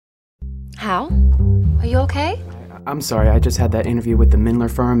Hal? Are you okay? I'm sorry, I just had that interview with the Mindler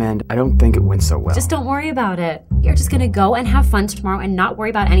firm and I don't think it went so well. Just don't worry about it. You're just gonna go and have fun tomorrow and not worry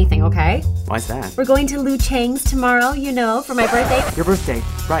about anything, okay? Why's that? We're going to Lu Chang's tomorrow, you know, for my birthday. Your birthday,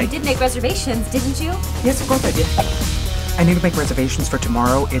 right. You did make reservations, didn't you? Yes, of course I did. I need to make reservations for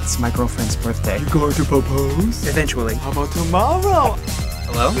tomorrow. It's my girlfriend's birthday. You going to propose? Eventually. How about tomorrow?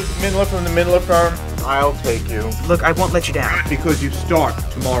 Hello? Mindler from the Mindler firm. I'll take you. Look, I won't let you down. Because you start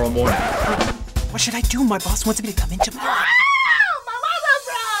tomorrow morning. What should I do? My boss wants me to come in tomorrow.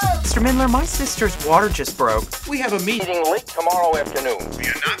 Mr. Mindler, my sister's water just broke. We have a meeting late tomorrow afternoon. If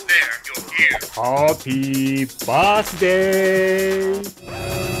you're not there, you'll hear. Happy birthday!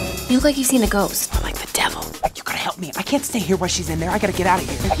 You look like you've seen a ghost. Or like the devil. You gotta help me. I can't stay here while she's in there. I gotta get out of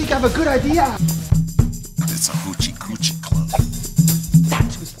here. I think I have a good idea. It's a hoochie coochie club.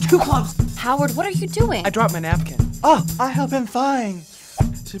 That was 2 clubs. Howard, what are you doing? I dropped my napkin. Oh, I have been fine.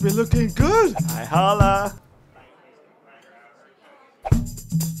 She be looking good. I holla.